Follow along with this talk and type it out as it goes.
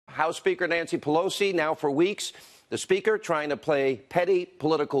House Speaker Nancy Pelosi, now for weeks, the Speaker trying to play petty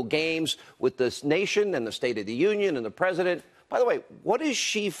political games with this nation and the State of the Union and the President. By the way, what is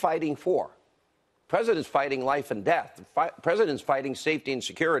she fighting for? The President's fighting life and death. The President's fighting safety and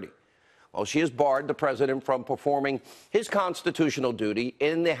security. Well, she has barred the President from performing his constitutional duty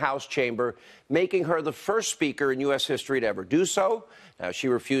in the House chamber, making her the first Speaker in U.S. history to ever do so. Now, she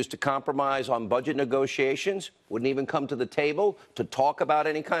refused to compromise on budget negotiations, wouldn't even come to the table to talk about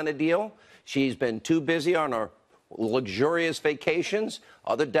any kind of deal. She's been too busy on her luxurious vacations.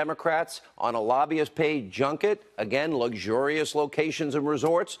 Other Democrats on a lobbyist-paid junket, again, luxurious locations and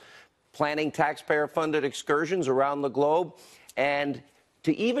resorts, planning taxpayer-funded excursions around the globe, and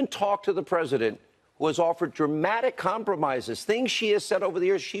to even talk to the President, who has offered dramatic compromises, things she has said over the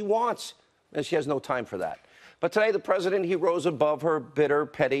years she wants, and she has no time for that. But today, the President, he rose above her bitter,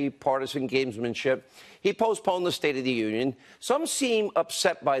 petty, partisan gamesmanship. He postponed the State of the Union. Some seem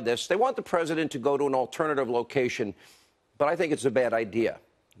upset by this. They want the President to go to an alternative location, but I think it's a bad idea.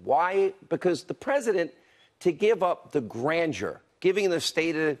 Why? Because the President, to give up the grandeur, giving the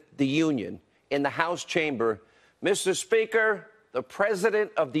State of the Union in the House chamber, Mr. Speaker, the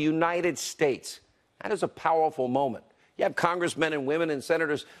President of the United States. That is a powerful moment. You have congressmen and women and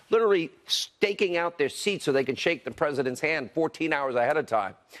senators literally staking out their seats so they can shake the President's hand 14 hours ahead of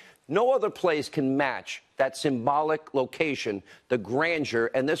time. No other place can match that symbolic location, the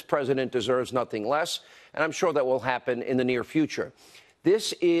grandeur, and this President deserves nothing less, and I'm sure that will happen in the near future.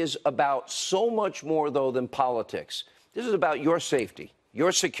 This is about so much more, though, than politics. This is about your safety,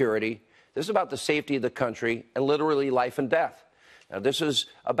 your security. This is about the safety of the country and literally life and death. Now, this is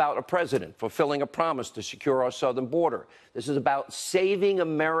about a president fulfilling a promise to secure our southern border. This is about saving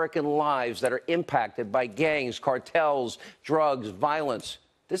American lives that are impacted by gangs, cartels, drugs, violence.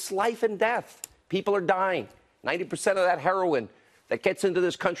 This is life and death. People are dying. 90% of that heroin that gets into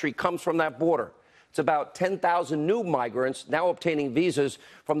this country comes from that border. It's about 10,000 new migrants now obtaining visas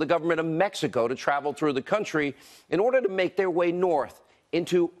from the government of Mexico to travel through the country in order to make their way north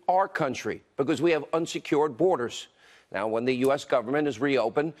into our country because we have unsecured borders. Now, when the U.S. government is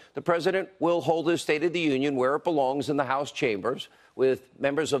reopened, the President will hold his State of the Union where it belongs in the House chambers, with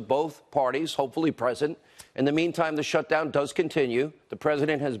members of both parties hopefully present. In the meantime, the shutdown does continue. The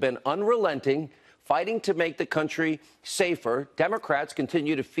President has been unrelenting, fighting to make the country safer. Democrats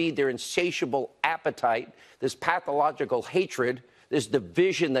continue to feed their insatiable appetite, this pathological hatred, this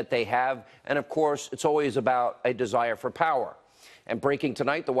division that they have. And, of course, it's always about a desire for power. And breaking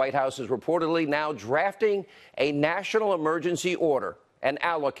tonight, the White House is reportedly now drafting a national emergency order and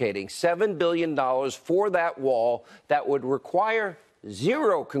allocating $7 billion for that wall that would require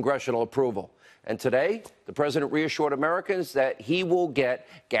zero congressional approval. And today, the President reassured Americans that he will get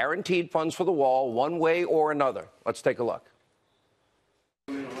guaranteed funds for the wall one way or another. Let's take a look.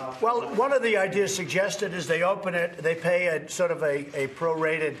 Well, one of the ideas suggested is they open it, they pay a sort of a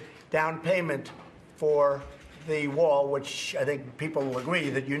prorated down payment for the wall, which I think people will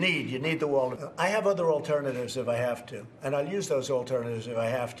agree that you need. You need the wall. I have other alternatives if I have to, and I'll use those alternatives if I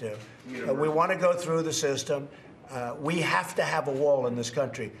have to. We want to go through the system. We have to have a wall in this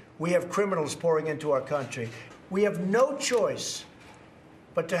country. We have criminals pouring into our country. We have no choice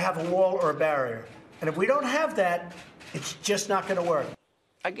but to have a wall or a barrier. And if we don't have that, it's just not going to work.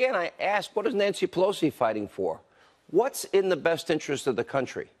 Again, I ask, what is Nancy Pelosi fighting for? What's in the best interest of the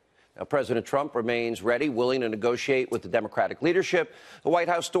country? Now, President Trump remains ready, willing to negotiate with the Democratic leadership. The White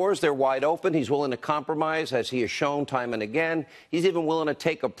House doors, they're wide open. He's willing to compromise, as he has shown time and again. He's even willing to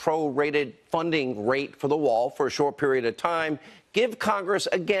take a prorated funding rate for the wall for a short period of time, give Congress,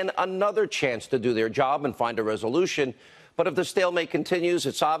 again, another chance to do their job and find a resolution. But if the stalemate continues,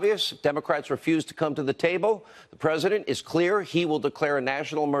 it's obvious. If Democrats refuse to come to the table, the President is clear he will declare a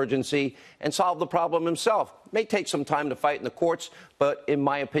national emergency and solve the problem himself. It may take some time to fight in the courts, but in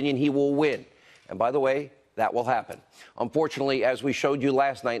my opinion, he will win. And by the way, that will happen. Unfortunately, as we showed you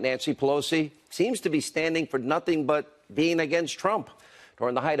last night, Nancy Pelosi seems to be standing for nothing but being against Trump.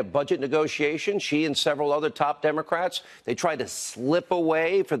 During the height of budget negotiations, she and several other top Democrats, they tried to slip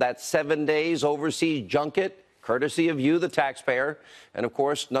away for that 7 days overseas junket, courtesy of you, the taxpayer. And, of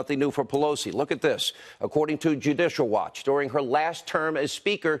course, nothing new for Pelosi. Look at this. According to Judicial Watch, during her last term as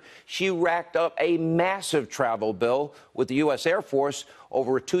Speaker, she racked up a massive travel bill with the U.S. Air Force.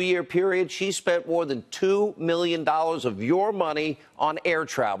 Over a 2-year period, she spent more than $2 million of your money on air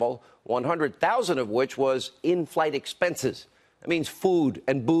travel, $100,000 of which was in-flight expenses. That means food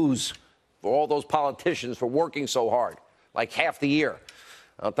and booze for all those politicians for working so hard, like half the year.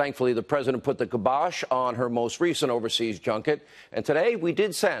 Thankfully, the President put the kibosh on her most recent overseas junket. And today, we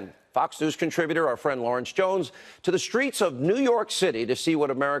did send Fox News contributor, our friend Lawrence Jones, to the streets of New York City to see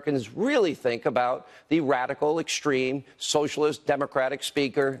what Americans really think about the radical, extreme, socialist, Democratic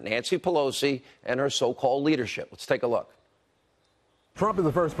speaker, Nancy Pelosi, and her so-called leadership. Let's take a look. Trump is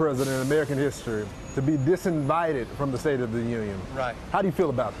the first president in American history to be disinvited from the State of the Union. Right. How do you feel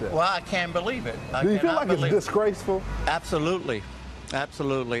about that? Well, I can't believe it. Do you feel like it's disgraceful? Absolutely.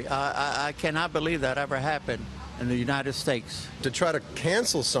 Absolutely. I cannot believe that ever happened in the United States. To try to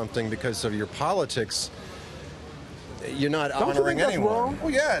cancel something because of your politics, you're not honoring anyone. Wrong?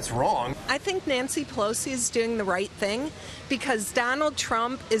 Well, yeah, it's wrong. I think Nancy Pelosi is doing the right thing because Donald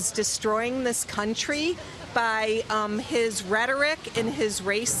Trump is destroying this country by his rhetoric and his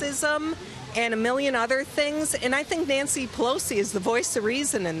racism and a million other things. And I think Nancy Pelosi is the voice of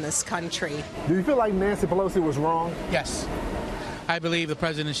reason in this country. Do you feel like Nancy Pelosi was wrong? Yes. I believe the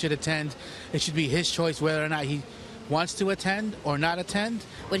president should attend. It should be his choice whether or not he wants to attend or not attend.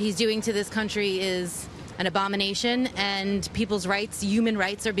 What he's doing to this country is an abomination, and people's rights, human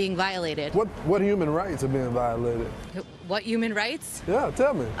rights, are being violated. What human rights are being violated? What human rights? Yeah,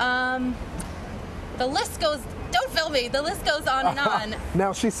 tell me. The list goes, don't film me, the list goes on and on.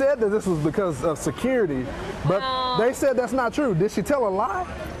 Now, she said that this was because of security, but they said that's not true. Did she tell a lie?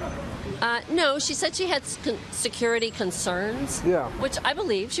 No, she said she had security concerns. Yeah. Which I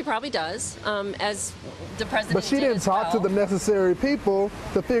believe she probably does, as the president. But she didn't talk to the necessary people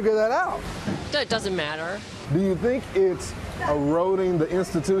to figure that out. It doesn't matter. Do you think it's eroding the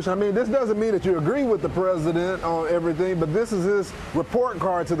institution? I mean, this doesn't mean that you agree with the president on everything, but this is his report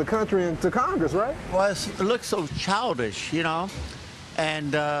card to the country and to Congress, right? Well, it looks so childish, you know.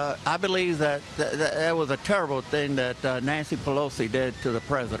 And I believe that was a terrible thing that Nancy Pelosi did to the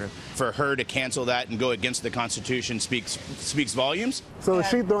president. For her to cancel that and go against the Constitution speaks volumes. So is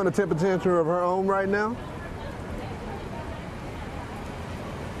she throwing a temper tantrum of her own right now?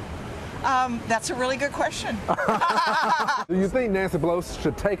 That's a really good question. Do you think Nancy Pelosi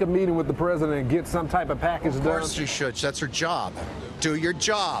should take a meeting with the president and get some type of package done? Of course she should. That's her job. Do your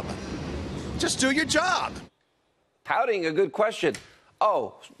job. Just do your job. Touting a good question.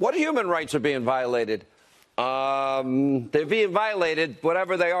 Oh, what human rights are being violated? They're being violated,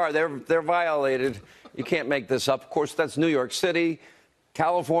 whatever they are, they're violated. You can't make this up. Of course, that's New York City,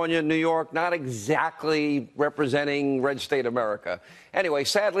 California, New York, not exactly representing red state America. Anyway,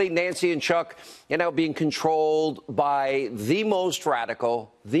 sadly, Nancy and Chuck are now being controlled by the most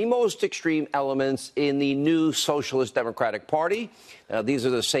radical, the most extreme elements in the new Socialist Democratic Party. These are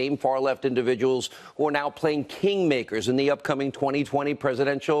the same far-left individuals who are now playing kingmakers in the upcoming 2020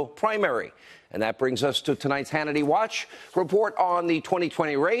 presidential primary. And that brings us to tonight's Hannity Watch report on the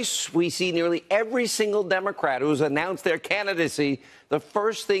 2020 race. We see nearly every single Democrat who's announced their candidacy, the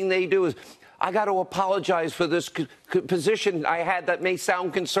first thing they do is, I got to apologize for this position I had that may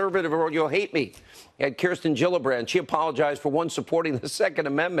sound conservative or you'll hate me. You had Kirsten Gillibrand. She apologized for one supporting the Second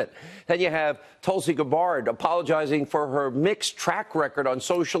Amendment. Then you have Tulsi Gabbard apologizing for her mixed track record on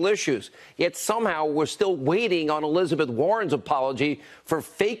social issues. Yet somehow we're still waiting on Elizabeth Warren's apology for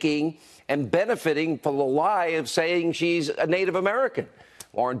faking and benefiting from the lie of saying she's a Native American.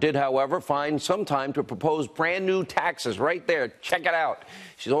 Warren did, however, find some time to propose brand new taxes right there. Check it out.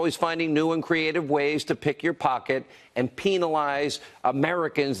 She's always finding new and creative ways to pick your pocket and penalize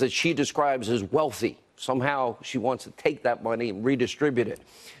Americans that she describes as wealthy. Somehow she wants to take that money and redistribute it.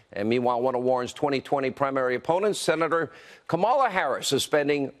 And meanwhile, one of Warren's 2020 primary opponents, Senator Kamala Harris, is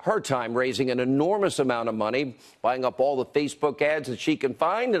spending her time raising an enormous amount of money, buying up all the Facebook ads that she can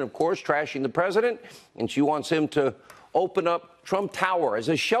find, and, of course, trashing the president. And she wants him to open up Trump Tower as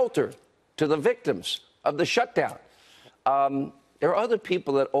a shelter to the victims of the shutdown. There are other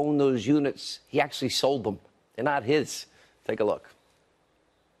people that own those units. He actually sold them. They're not his. Take a look.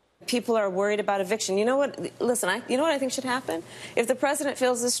 People are worried about eviction. You know what? Listen, you know what I think should happen? If the president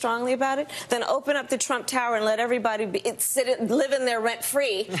feels this strongly about it, then open up the Trump Tower and let everybody live in there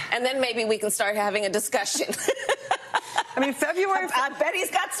rent-free, and then maybe we can start having a discussion. I mean, I bet he's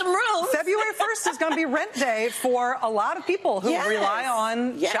got some rules. February 1st is going to be rent day for a lot of people who rely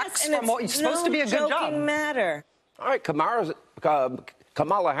on checks from what is supposed to be a good job. It's no joking matter. All right,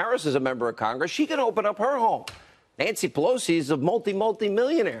 Kamala Harris is a member of Congress. She can open up her home. Nancy Pelosi is a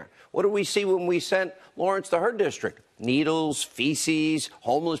multi-millionaire. What do we see when we sent Lawrence to her district? Needles, feces,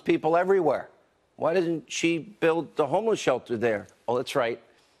 homeless people everywhere. Why doesn't she build the homeless shelter there? Oh, that's right.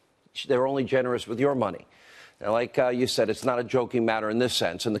 They're only generous with your money. Now, like you said, it's not a joking matter in this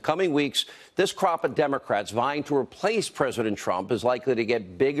sense. In the coming weeks, this crop of Democrats vying to replace President Trump is likely to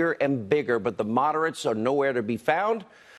get bigger and bigger, but the moderates are nowhere to be found.